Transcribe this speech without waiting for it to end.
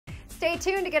Stay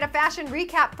tuned to get a fashion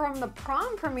recap from the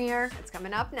prom premiere. It's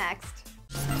coming up next.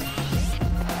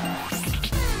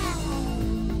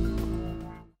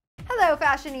 Hello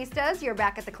fashionistas, you're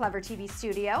back at the Clever TV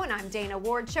studio and I'm Dana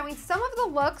Ward showing some of the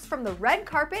looks from the red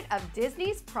carpet of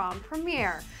Disney's prom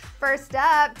premiere. First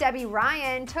up, Debbie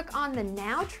Ryan took on the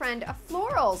now trend of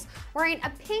florals, wearing a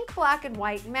pink, black, and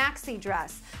white maxi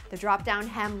dress. The drop-down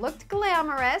hem looked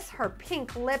glamorous, her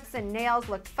pink lips and nails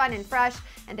looked fun and fresh,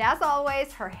 and as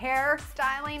always, her hair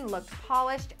styling looked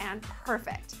polished and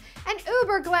perfect. An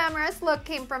uber glamorous look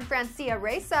came from Francia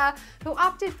Reza, who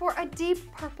opted for a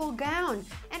deep purple gown.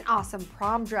 An awesome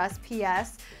prom dress,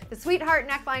 P.S. The sweetheart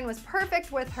neckline was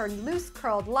perfect with her loose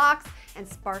curled locks and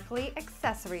sparkly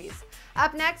accessories.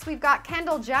 Up next, we've got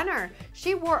Kendall Jenner.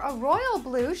 She wore a royal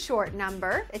blue short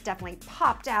number. It definitely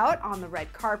popped out on the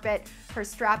red carpet. Her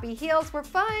strappy heels were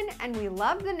fun, and we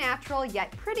love the natural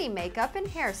yet pretty makeup and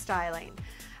hairstyling.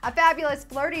 A fabulous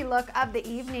flirty look of the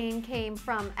evening came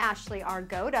from Ashley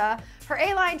Argota. Her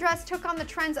A-line dress took on the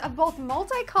trends of both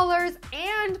multicolors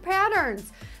and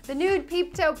patterns. The nude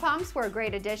peep toe pumps were a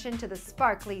great addition to the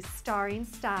sparkly starring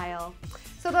style.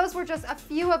 So those were just a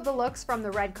few of the looks from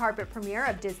the red carpet premiere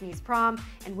of Disney's Prom,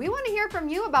 and we want to hear from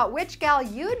you about which gal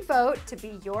you'd vote to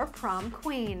be your prom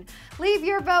queen. Leave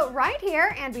your vote right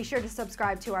here and be sure to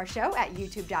subscribe to our show at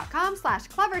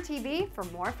youtube.com/clevertv for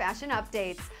more fashion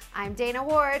updates. I'm Dana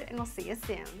Ward and we'll see you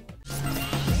soon.